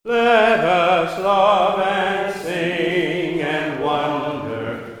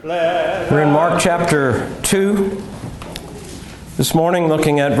chapter 2 this morning,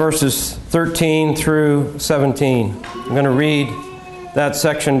 looking at verses 13 through 17. I'm going to read that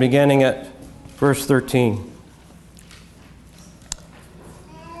section beginning at verse 13.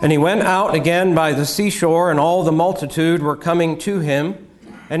 And he went out again by the seashore, and all the multitude were coming to him,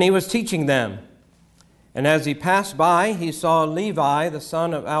 and he was teaching them. And as he passed by, he saw Levi, the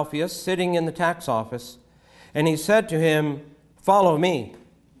son of Alphaeus, sitting in the tax office. And he said to him, "Follow me."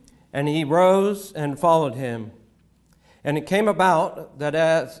 And he rose and followed him. And it came about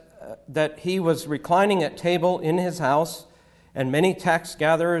that he was reclining at table in his house, and many tax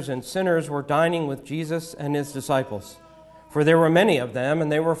gatherers and sinners were dining with Jesus and his disciples. For there were many of them,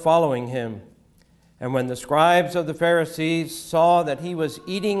 and they were following him. And when the scribes of the Pharisees saw that he was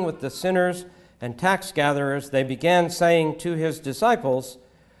eating with the sinners and tax gatherers, they began saying to his disciples,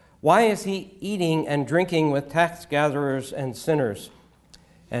 "Why is he eating and drinking with tax gatherers and sinners?"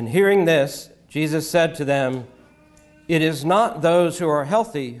 And hearing this, Jesus said to them, "It is not those who are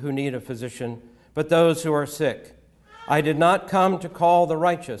healthy who need a physician, but those who are sick. I did not come to call the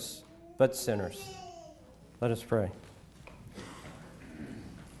righteous, but sinners." Let us pray.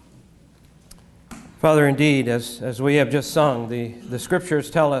 Father, indeed, as we have just sung, the Scriptures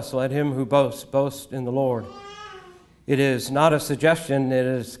tell us, "Let him who boasts, boast in the Lord." It is not a suggestion, it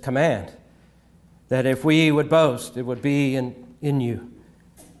is command, that if we would boast, it would be in you.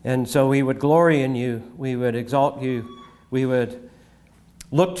 And so we would glory in you, we would exalt you, we would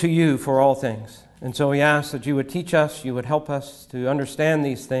look to you for all things. And so we ask that you would teach us, you would help us to understand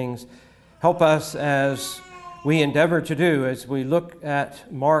these things. Help us as we endeavor to do, as we look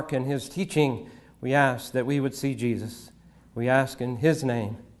at Mark and his teaching, we ask that we would see Jesus. We ask in his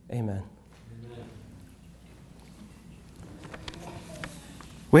name, amen.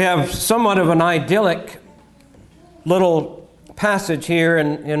 We have somewhat of an idyllic little passage here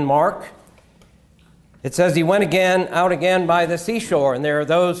in Mark. It says he went out again by the seashore, and there are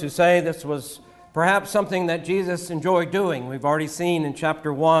those who say this was perhaps something that Jesus enjoyed doing. We've already seen in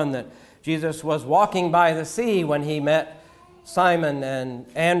chapter 1 that Jesus was walking by the sea when he met Simon and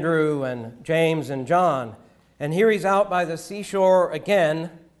Andrew and James and John. And here he's out by the seashore again,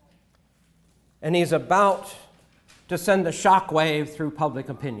 and he's about to send a shockwave through public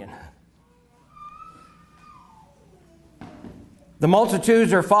opinion. The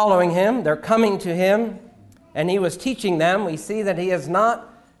multitudes are following him. They're coming to him, and he was teaching them. We see that he has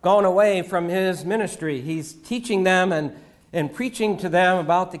not gone away from his ministry. He's teaching them and preaching to them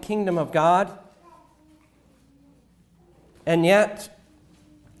about the kingdom of God. And yet,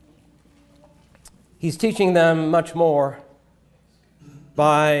 he's teaching them much more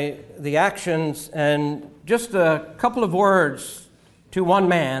by the actions and just a couple of words to one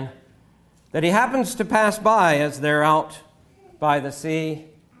man that he happens to pass by as they're out by the sea.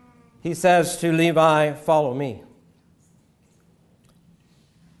 He says to Levi, "Follow me."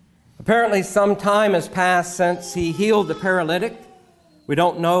 Apparently some time has passed since he healed the paralytic. We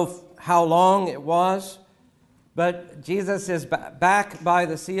don't know how long it was, but Jesus is back by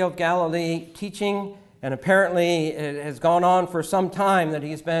the Sea of Galilee teaching, and apparently it has gone on for some time that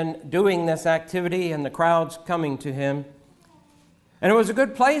he's been doing this activity and the crowds coming to him. And it was a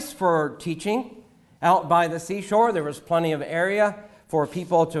good place for teaching. Out by the seashore, there was plenty of area for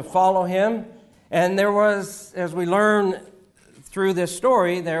people to follow him. And there was, as we learn through this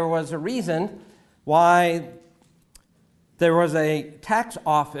story, there was a reason why there was a tax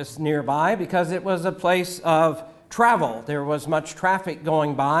office nearby, because it was a place of travel. There was much traffic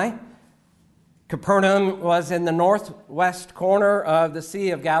going by. Capernaum was in the northwest corner of the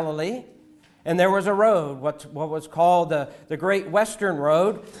Sea of Galilee. And there was a road, what was called the Great Western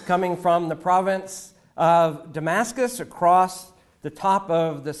Road, coming from the province of Damascus across the top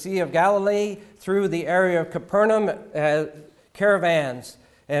of the Sea of Galilee through the area of Capernaum, caravans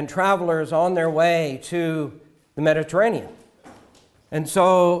and travelers on their way to the Mediterranean. And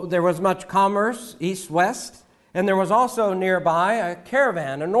so there was much commerce east-west, and there was also nearby a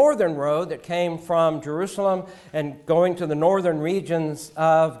caravan, a northern road that came from Jerusalem and going to the northern regions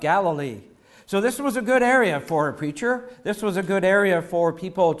of Galilee. So this was a good area for a preacher. This was a good area for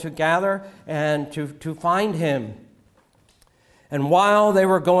people to gather and to find him. And while they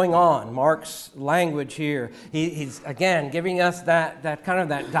were going on, Mark's language here, he's again giving us that kind of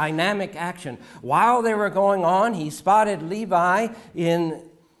that dynamic action. While they were going on, he spotted Levi in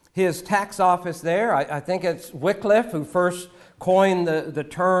his tax office there. I think it's Wycliffe who first coined the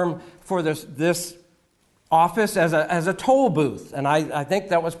term for this office as a toll booth, and I think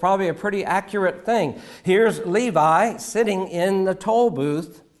that was probably a pretty accurate thing. Here's Levi sitting in the toll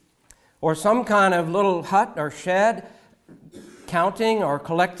booth, or some kind of little hut or shed, counting or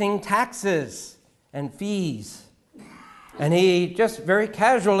collecting taxes. and fees. And he just very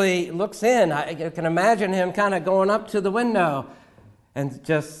casually looks in. I can imagine him kind of going up to the window and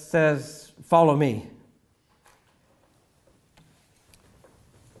just says, "Follow me."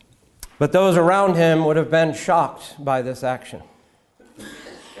 But those around him would have been shocked by this action.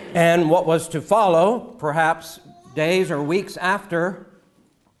 And what was to follow, perhaps days or weeks after,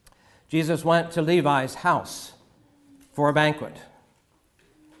 Jesus went to Levi's house for a banquet.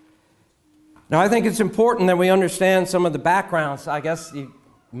 Now, I think it's important that we understand some of the backgrounds. I guess the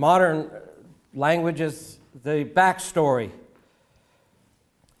modern language is the backstory.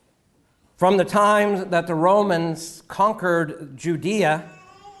 From the time that the Romans conquered Judea,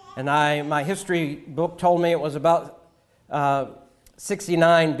 and my history book told me it was about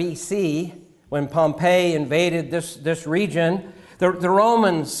 69 BC when Pompey invaded this region. The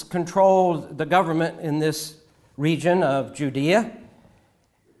Romans controlled the government in this region of Judea.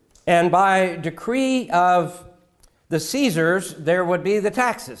 And by decree of the Caesars, there would be the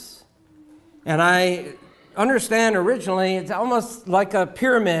taxes. And I understand originally it's almost like a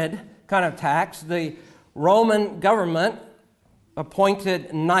pyramid kind of tax. The Roman government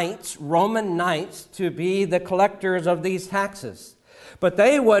appointed knights, Roman knights, to be the collectors of these taxes. But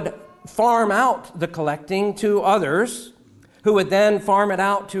they would farm out the collecting to others, who would then farm it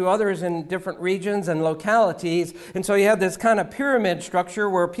out to others in different regions and localities. And so you had this kind of pyramid structure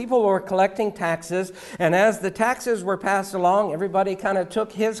where people were collecting taxes, and as the taxes were passed along, everybody kind of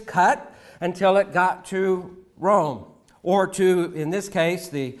took his cut until it got to Rome, or to, in this case,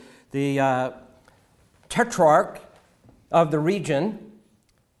 the tetrarch of the region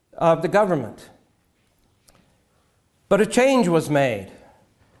of the government. But a change was made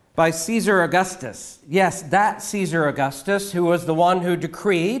by Caesar Augustus. Yes, that Caesar Augustus, who was the one who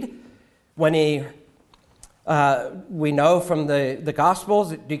decreed when he, we know from the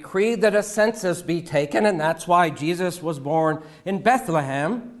Gospels, decreed that a census be taken, and that's why Jesus was born in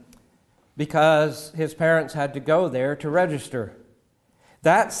Bethlehem, because his parents had to go there to register.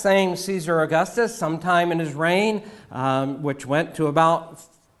 That same Caesar Augustus, sometime in his reign, which went to about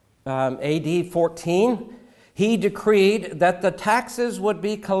AD 14, he decreed that the taxes would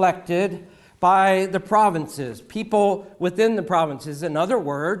be collected by the provinces, people within the provinces. In other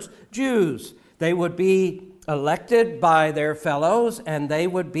words, Jews. They would be elected by their fellows, and they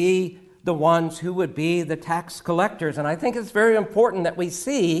would be the ones who would be the tax collectors. And I think it's very important that we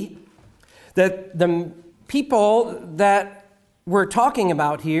see that the people that we're talking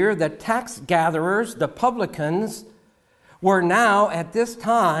about here, the tax gatherers, the publicans, were now at this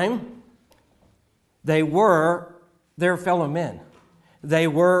time, they were their fellow men. They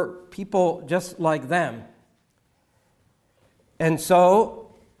were people just like them. And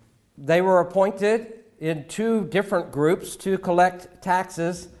so they were appointed in two different groups to collect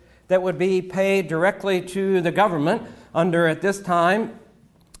taxes that would be paid directly to the government under, at this time,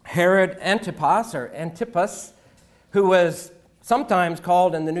 Herod Antipas, who was sometimes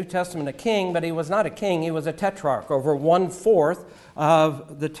called in the New Testament a king, but he was not a king, he was a tetrarch, over 1/4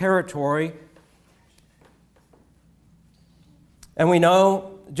 of the territory. And we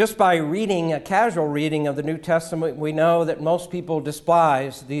know, just by reading a casual reading of the New Testament, we know that most people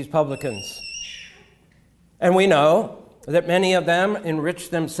despise these publicans. And we know that many of them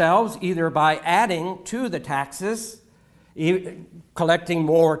enriched themselves either by adding to the taxes, collecting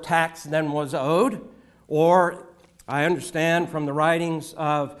more tax than was owed, or I understand from the writings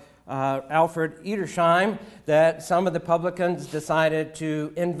of Alfred Edersheim that some of the publicans decided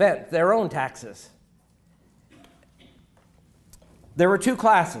to invent their own taxes. There were two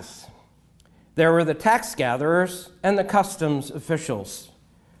classes. There were the tax gatherers and the customs officials.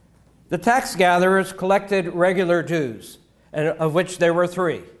 The tax gatherers collected regular dues, of which there were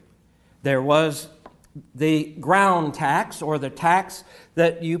three. There was the ground tax, or the tax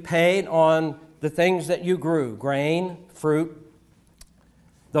that you paid on the things that you grew, grain, fruit,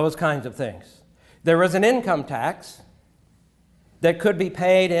 those kinds of things. There was an income tax that could be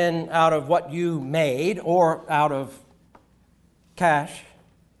paid out of what you made or out of cash.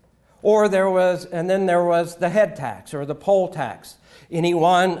 Or then there was the head tax or the poll tax.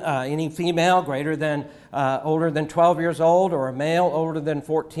 Any female older than 12 years old, or a male older than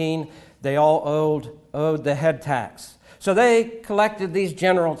 14, they all owed the head tax. So they collected these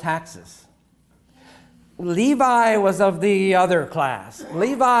general taxes. Levi was of the other class.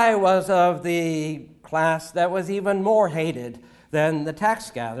 Levi was of the class that was even more hated than the tax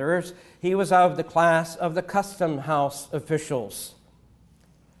gatherers. He was of the class of the custom house officials.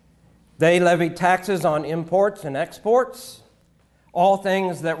 They levied taxes on imports and exports, all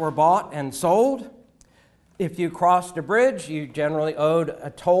things that were bought and sold. If you crossed a bridge, you generally owed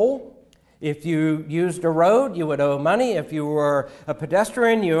a toll. If you used a road, you would owe money. If you were a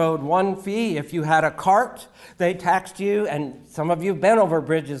pedestrian, you owed one fee. If you had a cart, they taxed you. And some of you have been over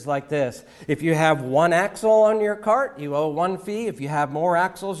bridges like this. If you have one axle on your cart, you owe one fee. If you have more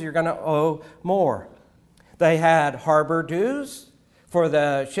axles, you're going to owe more. They had harbor dues for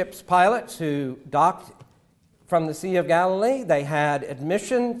the ship's pilots who docked from the Sea of Galilee. They had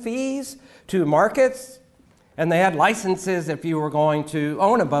admission fees to markets. And they had licenses if you were going to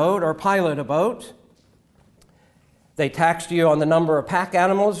own a boat or pilot a boat. They taxed you on the number of pack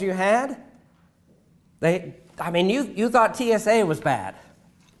animals you had. You thought TSA was bad.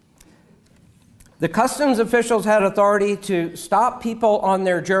 The customs officials had authority to stop people on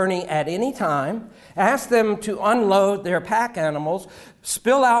their journey at any time, ask them to unload their pack animals,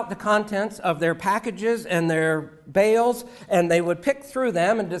 spill out the contents of their packages and their bales, and they would pick through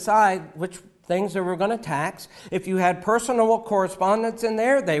them and decide which things they were going to tax. If you had personal correspondence in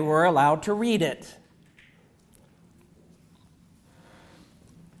there, they were allowed to read it.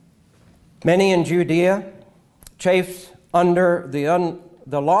 Many in Judea chafed under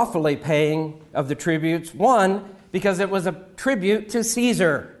the lawfully paying of the tributes. One, because it was a tribute to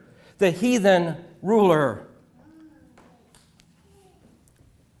Caesar, the heathen ruler.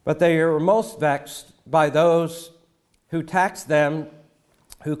 But they were most vexed by those who taxed them,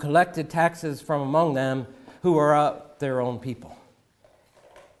 who collected taxes from among them, who were their own people.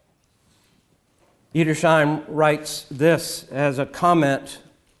 Edersheim writes this as a comment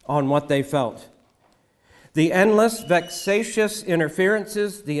on what they felt. The endless, vexatious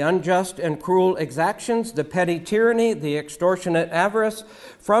interferences, the unjust and cruel exactions, the petty tyranny, the extortionate avarice,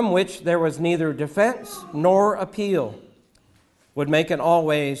 from which there was neither defense nor appeal, would make it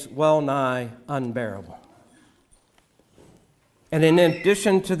always well nigh unbearable. And in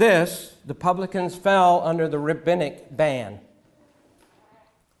addition to this, the publicans fell under the rabbinic ban.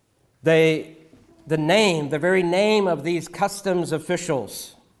 The very name of these customs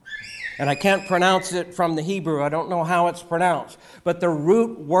officials, and I can't pronounce it from the Hebrew, I don't know how it's pronounced, but the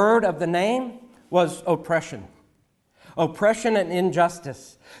root word of the name was oppression. Oppression and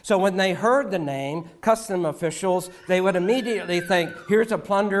injustice. So when they heard the name, custom officials, they would immediately think, here's a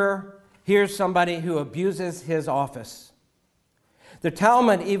plunderer, here's somebody who abuses his office. The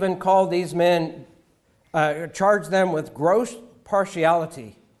Talmud even called these men, charged them with gross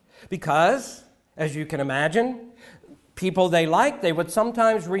partiality because, as you can imagine, people they liked, they would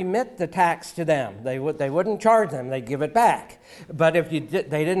sometimes remit the tax to them. They wouldn't charge them, they'd give it back. But if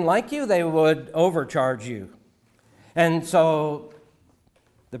they didn't like you, they would overcharge you. And so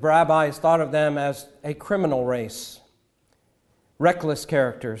the rabbis thought of them as a criminal race, reckless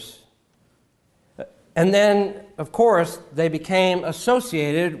characters. And then, of course, they became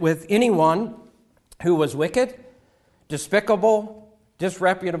associated with anyone who was wicked, despicable,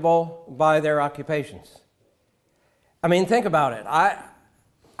 disreputable by their occupations. I mean, think about it.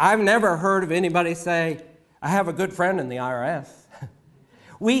 I've never heard of anybody say, I have a good friend in the IRS.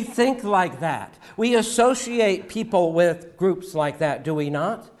 We think like that. We associate people with groups like that, do we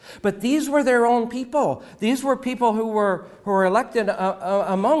not? But these were their own people. These were people who were elected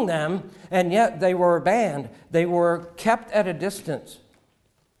among them, and yet they were banned. They were kept at a distance.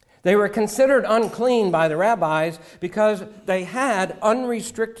 They were considered unclean by the rabbis because they had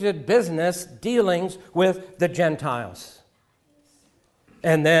unrestricted business dealings with the Gentiles.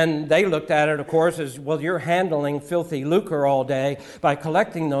 And then they looked at it, of course, as, well, you're handling filthy lucre all day by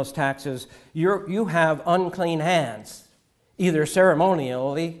collecting those taxes. You have unclean hands, either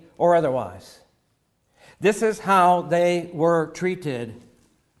ceremonially or otherwise. This is how they were treated.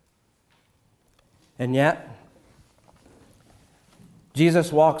 And yet,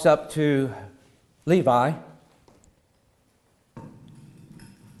 Jesus walks up to Levi,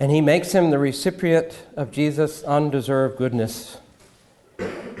 and he makes him the recipient of Jesus' undeserved goodness.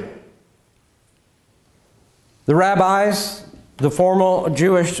 The rabbis, the formal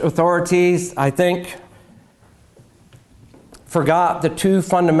Jewish authorities, I think, forgot the two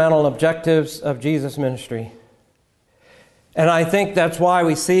fundamental objectives of Jesus' ministry. And I think that's why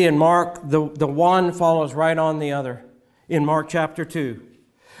we see in Mark, the one follows right on the other in Mark chapter 2.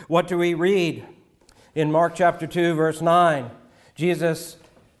 What do we read in Mark chapter 2, verse 9? Jesus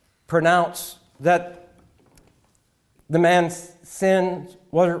pronounced that the man's sins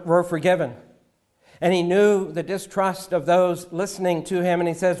were forgiven. And he knew the distrust of those listening to him, and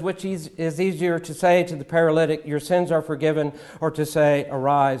he says, which is easier to say to the paralytic, your sins are forgiven, or to say,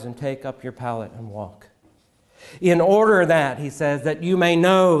 arise and take up your pallet and walk. In order that, he says, that you may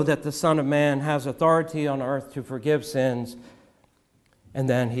know that the Son of Man has authority on earth to forgive sins, and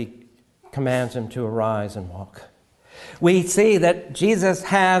then he commands him to arise and walk. we see that Jesus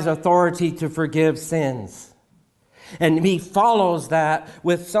has authority to forgive sins. And he follows that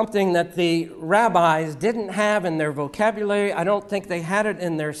with something that the rabbis didn't have in their vocabulary. I don't think they had it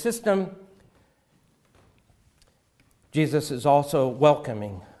in their system. Jesus is also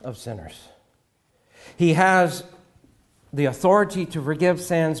welcoming of sinners. He has the authority to forgive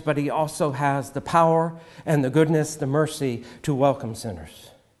sins, but he also has the power and the goodness, the mercy to welcome sinners.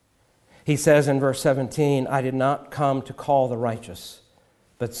 He says in verse 17, I did not come to call the righteous,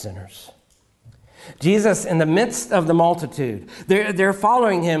 but sinners. Jesus, in the midst of the multitude, they're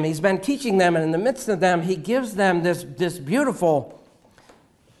following him. He's been teaching them, and in the midst of them, he gives them this beautiful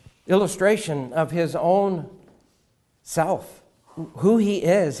illustration of his own self, who he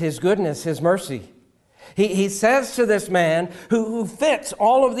is, his goodness, his mercy. He says to this man who fits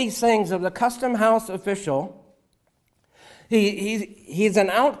all of these things of the custom house official, he's an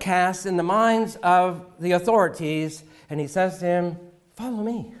outcast in the minds of the authorities, and he says to him, follow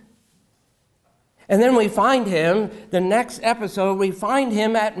me. And then we find him, the next episode, we find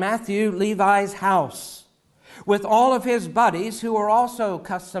him at Matthew Levi's house with all of his buddies who are also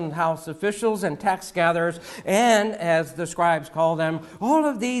custom house officials and tax gatherers, and, as the scribes call them, all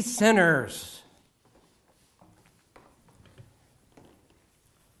of these sinners.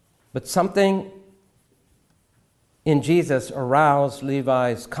 But something in Jesus aroused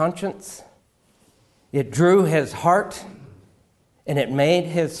Levi's conscience. It drew his heart, and it made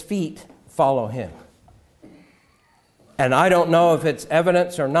his feet follow him. And I don't know if it's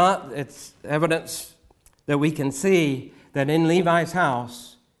evidence or not. It's evidence that we can see that in Levi's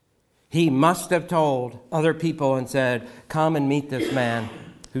house, he must have told other people and said, come and meet this man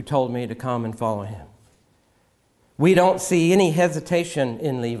who told me to come and follow him. We don't see any hesitation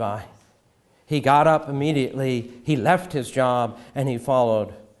in Levi. He got up immediately, he left his job, and he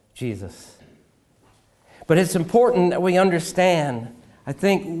followed Jesus. But it's important that we understand, I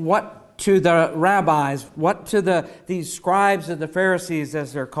think, what to the rabbis, what to these scribes of the Pharisees,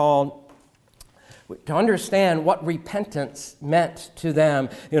 as they're called, to understand what repentance meant to them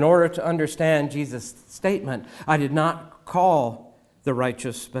in order to understand Jesus' statement, I did not call the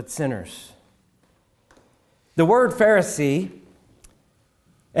righteous, but sinners. The word Pharisee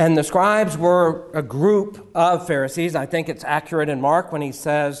and the scribes were a group of Pharisees. I think it's accurate in Mark when he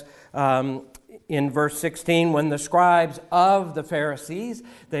says in verse 16, when the scribes of the Pharisees,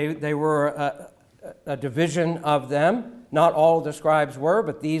 they were a division of them. Not all of the scribes were,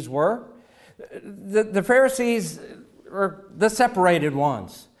 but these were. The Pharisees are the separated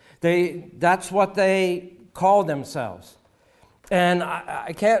ones. That's what they call themselves. And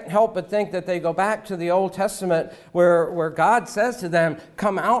I can't help but think that they go back to the Old Testament where God says to them,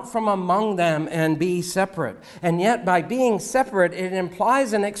 come out from among them and be separate. And yet by being separate, it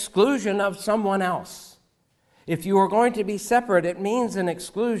implies an exclusion of someone else. If you are going to be separate, it means an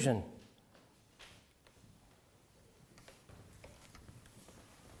exclusion.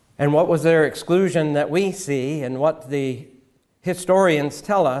 And what was their exclusion that we see, and what the historians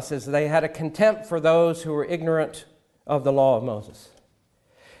tell us, is they had a contempt for those who were ignorant of the law of Moses.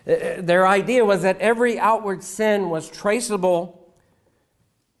 Their idea was that every outward sin was traceable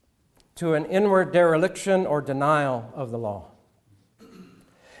to an inward dereliction or denial of the law.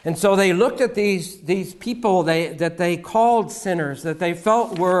 And so they looked at these people that they called sinners, that they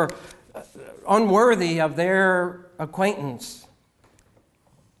felt were unworthy of their acquaintance.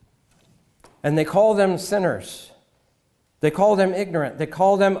 And they called them sinners. They called them ignorant. They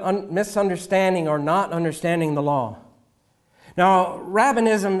called them misunderstanding or not understanding the law. Now,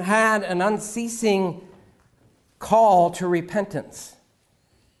 Rabbinism had an unceasing call to repentance,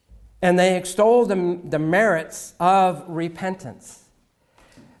 and they extolled the merits of repentance.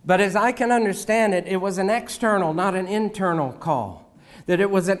 But as I can understand it, it was an external, not an internal call. That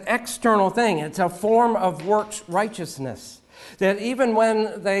it was an external thing. It's a form of works righteousness. That even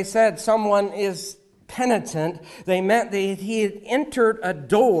when they said someone is penitent, they meant that he had entered a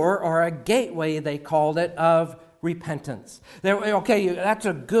door or a gateway, they called it, of repentance. Okay, that's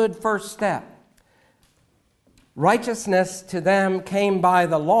a good first step. Righteousness to them came by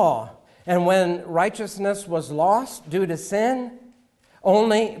the law. And when righteousness was lost due to sin,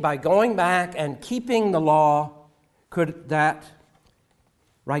 only by going back and keeping the law could that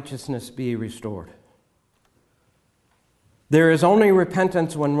righteousness be restored. There is only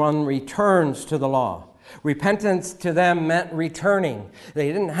repentance when one returns to the law. Repentance to them meant returning. They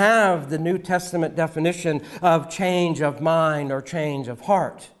didn't have the New Testament definition of change of mind or change of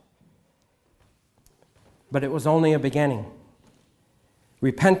heart. But it was only a beginning.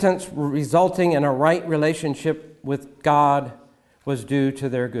 Repentance resulting in a right relationship with God was due to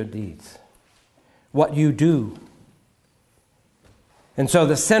their good deeds. What you do And so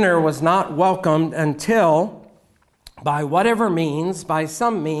the sinner was not welcomed until, by whatever means, by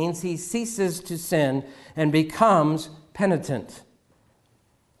some means, he ceases to sin and becomes penitent.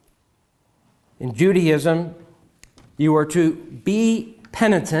 In Judaism, you were to be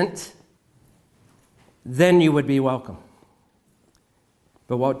penitent, then you would be welcome.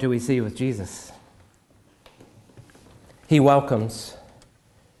 But what do we see with Jesus? He welcomes,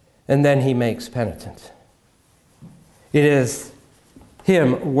 and then he makes penitent. It is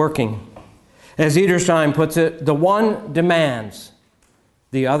him working. As Edersheim puts it, the one demands,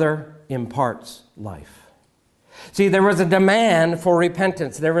 the other imparts life. See, there was a demand for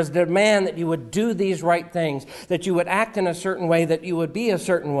repentance. There was a demand that you would do these right things, that you would act in a certain way, that you would be a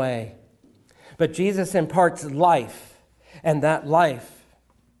certain way. But Jesus imparts life, and that life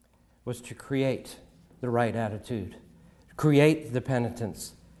was to create the right attitude, create the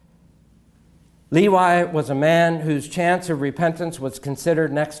penitence. Levi was a man whose chance of repentance was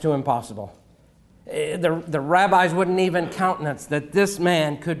considered next to impossible. The rabbis wouldn't even countenance that this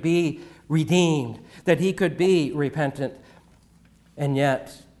man could be redeemed, that he could be repentant. And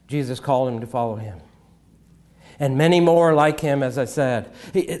yet, Jesus called him to follow him. And many more like him, as I said.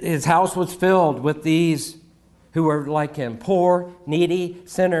 His house was filled with these who were like him. Poor, needy,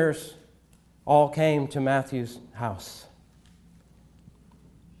 sinners all came to Matthew's house.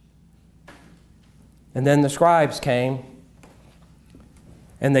 And then the scribes came,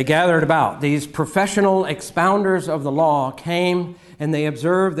 and they gathered about. These professional expounders of the law came, and they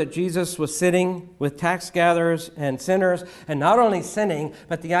observed that Jesus was sitting with tax gatherers and sinners, and not only sinning,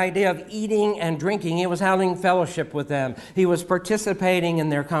 but the idea of eating and drinking. He was having fellowship with them. He was participating in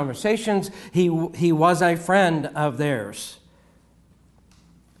their conversations. He was a friend of theirs.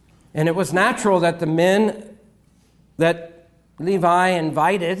 And it was natural that the men that Levi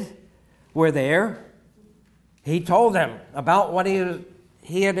invited were there. He told them about what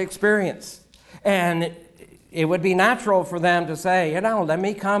he had experienced. And it would be natural for them to say, let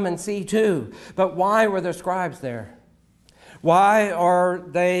me come and see too. But why were the scribes there? Why are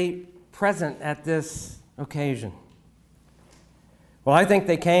they present at this occasion? Well, I think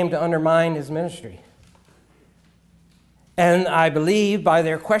they came to undermine his ministry. And I believe by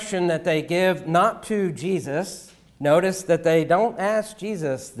their question that they give not to Jesus. Notice that they don't ask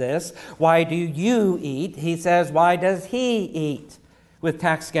Jesus this. Why do you eat? He says, why does he eat with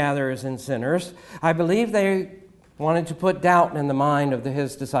tax gatherers and sinners? I believe they wanted to put doubt in the mind of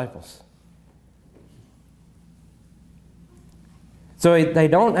his disciples. So they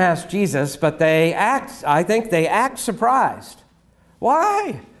don't ask Jesus, but I think they act surprised.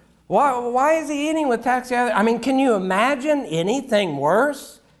 Why? Why is he eating with tax gatherers? I mean, can you imagine anything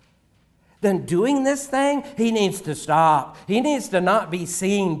worse than doing this thing? He needs to stop. He needs to not be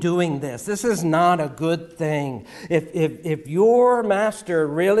seen doing this. This is not a good thing. If your master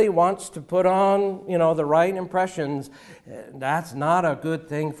really wants to put on, the right impressions, that's not a good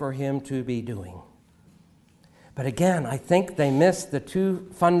thing for him to be doing. But again, I think they missed the two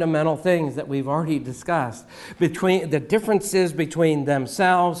fundamental things that we've already discussed, between the differences between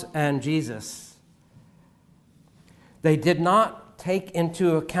themselves and Jesus. They did not take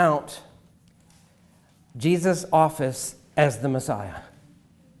into account Jesus' office as the Messiah,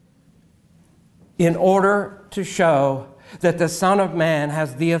 in order to show that the Son of Man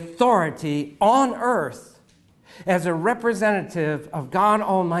has the authority on earth as a representative of God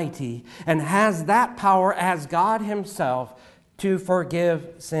Almighty, and has that power as God himself to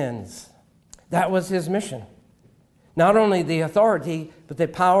forgive sins. That was his mission. Not only the authority, but the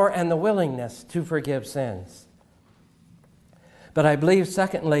power and the willingness to forgive sins. But I believe,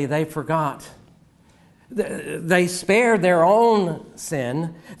 secondly, they forgot. They spared their own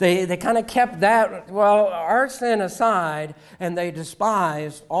sin. They kind of kept our sin aside, and they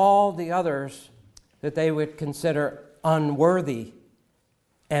despised all the others that they would consider unworthy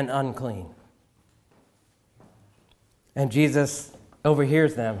and unclean. And Jesus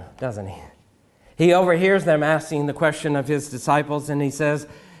overhears them, doesn't he? He overhears them asking the question of his disciples, and he says,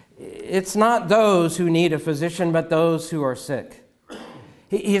 it's not those who need a physician, but those who are sick.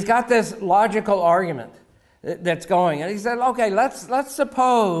 He's got this logical argument that's going. And he said, okay, let's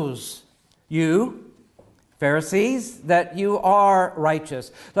suppose you, Pharisees, that you are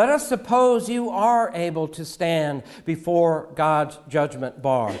righteous. Let us suppose you are able to stand before God's judgment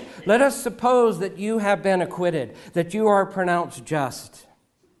bar. Let us suppose that you have been acquitted, that you are pronounced just.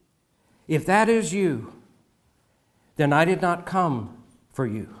 If that is you, then I did not come for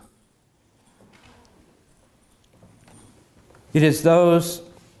you. It is those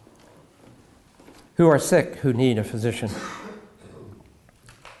who are sick who need a physician.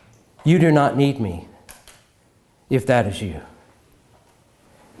 You do not need me, if that is you.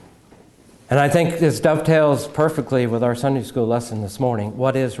 And I think this dovetails perfectly with our Sunday school lesson this morning.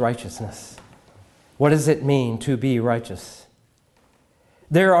 What is righteousness? What does it mean to be righteous?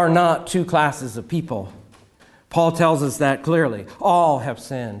 There are not two classes of people. Paul tells us that clearly. All have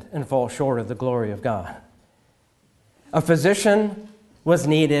sinned and fall short of the glory of God. A physician was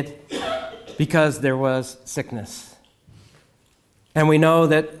needed because there was sickness. And we know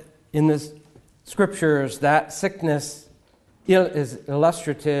that in the Scriptures that sickness is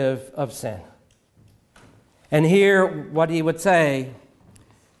illustrative of sin. And here what he would say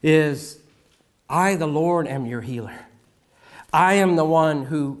is, I, the Lord, am your healer. I am the one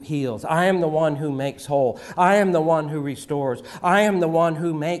who heals. I am the one who makes whole. I am the one who restores. I am the one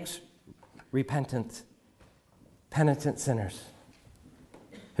who makes penitent sinners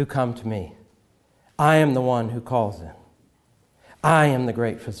who come to me. I am the one who calls them. I am the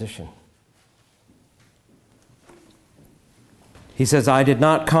great physician. He says, I did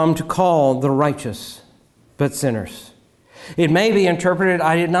not come to call the righteous, but sinners. It may be interpreted,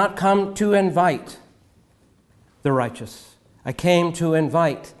 I did not come to invite the righteous. I came to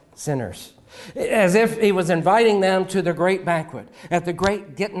invite sinners. As if he was inviting them to the great banquet, at the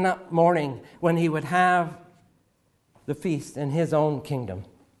great getting up morning when he would have the feast in his own kingdom.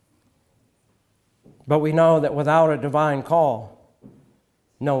 But we know that without a divine call,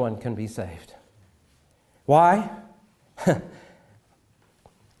 no one can be saved. Why?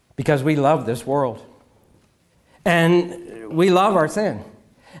 Because we love this world. And we love our sin.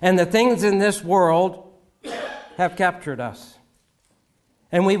 And the things in this world have captured us.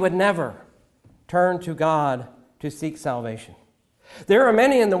 And we would never turn to God to seek salvation. There are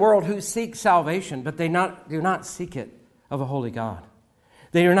many in the world who seek salvation, but they do not seek it of a holy God.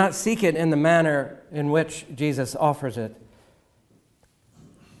 They do not seek it in the manner in which Jesus offers it.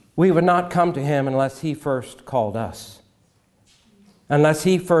 We would not come to him unless he first called us. Unless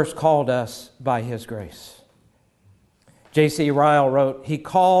he first called us by his grace. J.C. Ryle wrote, he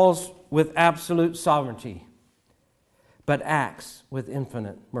calls with absolute sovereignty, but acts with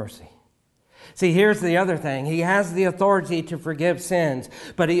infinite mercy. See, here's the other thing. He has the authority to forgive sins,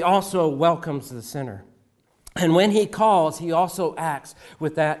 but he also welcomes the sinner. And when he calls, he also acts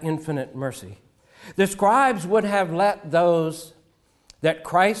with that infinite mercy. The scribes would have let those that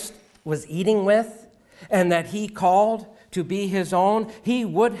Christ was eating with and that he called to be his own, he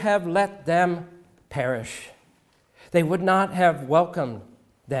would have let them perish. They would not have welcomed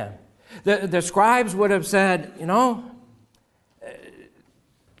them. The scribes would have said,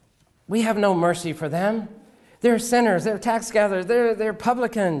 we have no mercy for them. They're sinners, they're tax gatherers, they're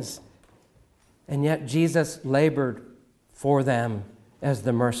publicans. And yet Jesus labored for them as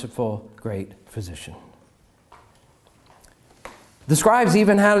the merciful great physician. The scribes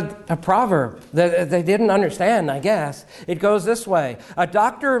even had a proverb that they didn't understand, I guess. It goes this way: a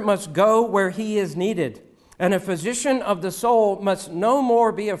doctor must go where he is needed, and a physician of the soul must no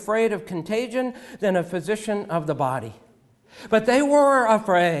more be afraid of contagion than a physician of the body. But they were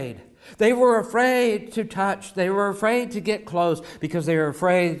afraid. They were afraid to touch. They were afraid to get close because they were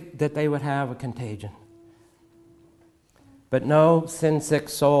afraid that they would have a contagion. But no sin-sick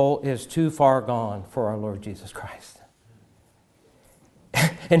soul is too far gone for our Lord Jesus Christ.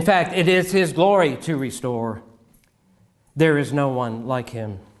 In fact, it is his glory to restore. There is no one like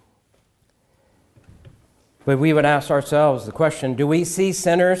him. But we would ask ourselves the question, do we see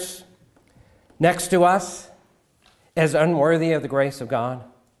sinners next to us as unworthy of the grace of God?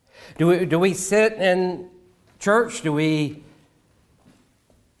 Do we sit in church? Do we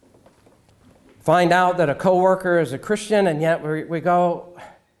find out that a coworker is a Christian and yet we go,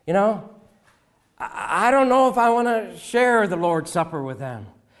 I don't know if I want to share the Lord's Supper with them.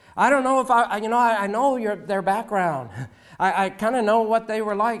 I don't know if I know their background. I kind of know what they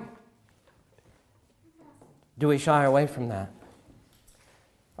were like. Do we shy away from that?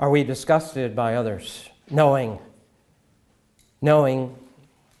 Are we disgusted by others, knowing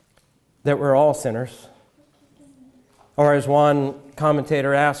that we're all sinners? Or as one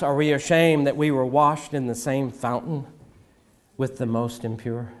commentator asks, are we ashamed that we were washed in the same fountain with the most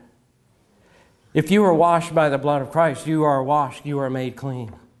impure? If you were washed by the blood of Christ, you are washed, you are made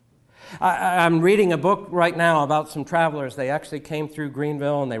clean. I'm reading a book right now about some travelers. They actually came through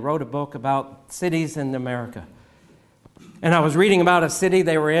Greenville and they wrote a book about cities in America. And I was reading about a city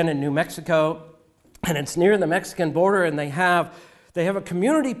they were in New Mexico, and it's near the Mexican border, and they have a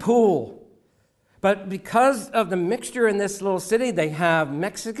community pool. But because of the mixture in this little city, they have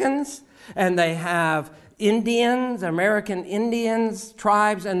Mexicans, and they have Indians, American Indians,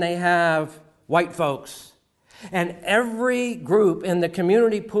 tribes, and they have white folks. And every group in the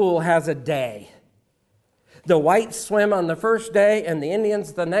community pool has a day The whites swim on the first day, and the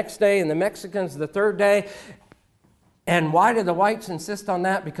Indians the next day, and the Mexicans the third day. And why do the whites insist on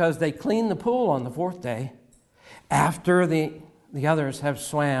that? Because they clean the pool on the fourth day after the others have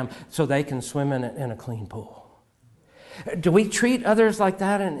swam, so they can swim in a clean pool. Do we treat others like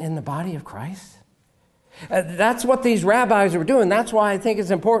that in the body of Christ? That's what these rabbis were doing. That's why I think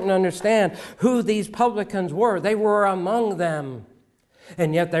it's important to understand who these publicans were. They were among them,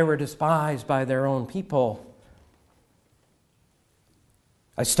 and yet they were despised by their own people.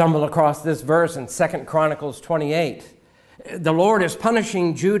 I stumbled across this verse in 2 Chronicles 28. The Lord is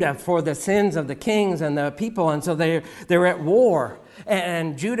punishing Judah for the sins of the kings and the people, and so they're at war.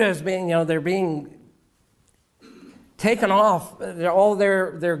 And Judah is they're being taken off. All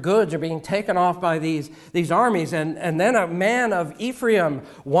their goods are being taken off by these armies. And then a man of Ephraim,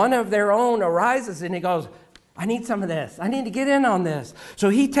 one of their own, arises and he goes, I need some of this. I need to get in on this. So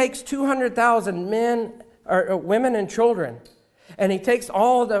he takes 200,000 men, or women and children, and he takes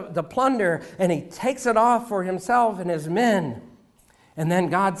all the plunder and he takes it off for himself and his men. And then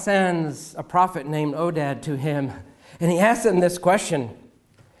God sends a prophet named Oded to him, and he asks him this question: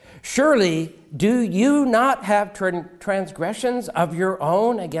 surely do you not have transgressions of your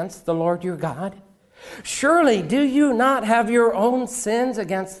own against the Lord your God? Surely do you not have your own sins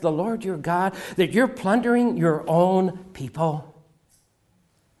against the Lord your God, that you're plundering your own people?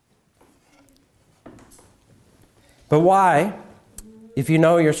 But why, if you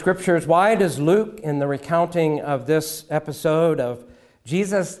know your scriptures, why does Luke, in the recounting of this episode of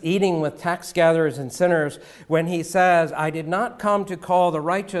Jesus eating with tax gatherers and sinners, when he says, I did not come to call the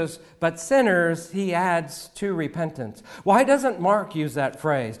righteous, but sinners, he adds to repentance? Why doesn't Mark use that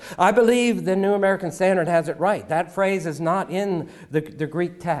phrase? I believe the New American Standard has it right. That phrase is not in the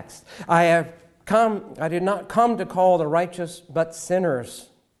Greek text. I did not come to call the righteous, but sinners.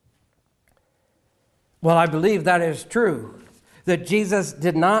 Well, I believe that is true, that Jesus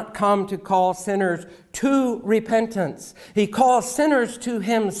did not come to call sinners to repentance. He calls sinners to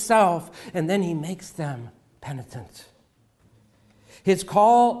himself, and then he makes them penitent. His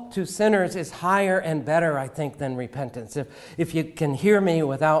call to sinners is higher and better, I think, than repentance. If you can hear me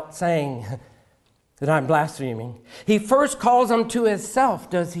without saying that I'm blaspheming. He first calls them to himself,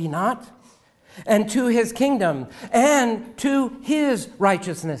 does he not? And to his kingdom, and to his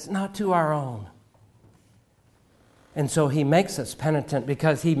righteousness, not to our own. And so he makes us penitent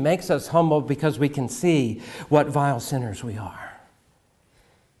because he makes us humble, because we can see what vile sinners we are.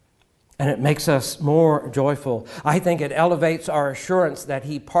 And it makes us more joyful. I think it elevates our assurance that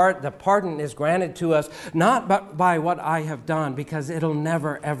the pardon is granted to us not by what I have done, because it'll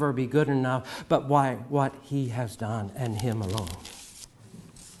never ever be good enough, but by what he has done and him alone.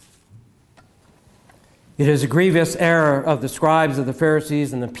 It is a grievous error of the scribes, of the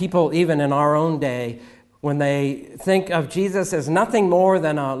Pharisees, and the people even in our own day, when they think of Jesus as nothing more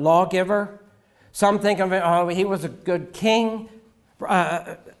than a lawgiver. Some think of it, he was a good king,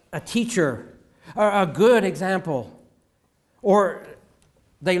 a teacher, a good example. Or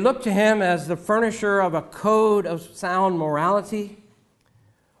they look to him as the furnisher of a code of sound morality,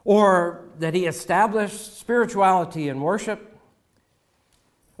 or that he established spirituality and worship.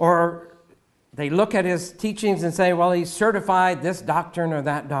 Or they look at his teachings and say, well, he's certified this doctrine or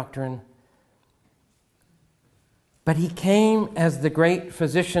that doctrine. But he came as the great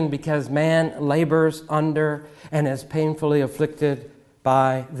physician because man labors under and is painfully afflicted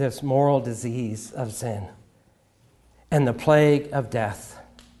by this moral disease of sin and the plague of death.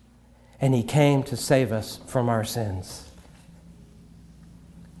 And he came to save us from our sins.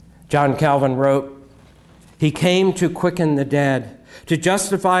 John Calvin wrote, he came to quicken the dead, to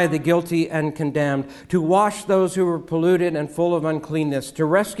justify the guilty and condemned, to wash those who were polluted and full of uncleanness, to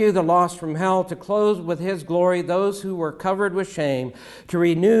rescue the lost from hell, to clothe with his glory those who were covered with shame, to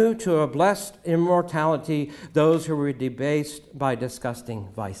renew to a blessed immortality those who were debased by disgusting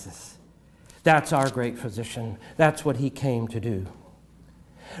vices. That's our great physician. That's what he came to do.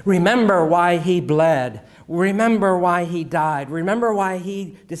 Remember why he bled. Remember why he died. Remember why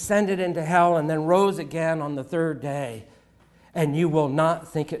he descended into hell and then rose again on the third day. And you will not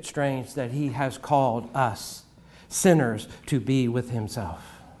think it strange that he has called us, sinners, to be with himself.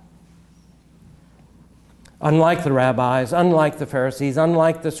 Unlike the rabbis, unlike the Pharisees,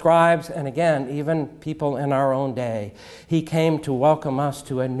 unlike the scribes, and again, even people in our own day, he came to welcome us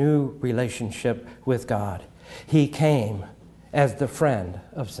to a new relationship with God. He came as the friend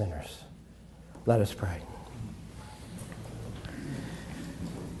of sinners. Let us pray.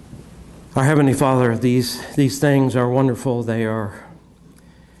 Our Heavenly Father, these things are wonderful. They are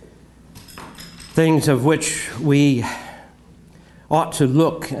things of which we ought to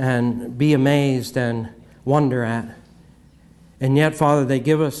look and be amazed and wonder at. And yet, Father, they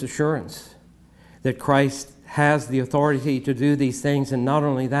give us assurance that Christ has the authority to do these things, and not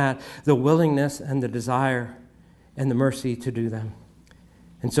only that, the willingness and the desire and the mercy to do them.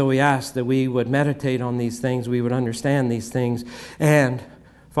 And so we ask that we would meditate on these things, we would understand these things, and,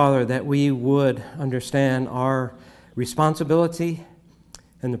 Father, that we would understand our responsibility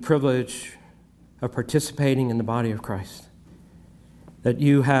and the privilege of participating in the body of Christ. That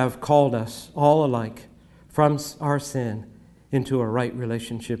you have called us all alike from our sin into a right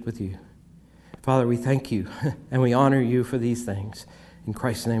relationship with you. Father, we thank you and we honor you for these things. In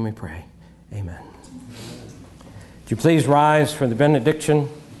Christ's name we pray. Amen. Would you please rise for the benediction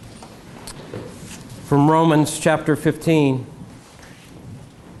from Romans chapter 15.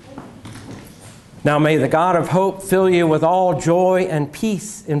 Now may the God of hope fill you with all joy and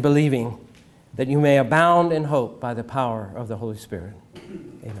peace in believing, that you may abound in hope by the power of the Holy Spirit.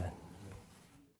 Amen.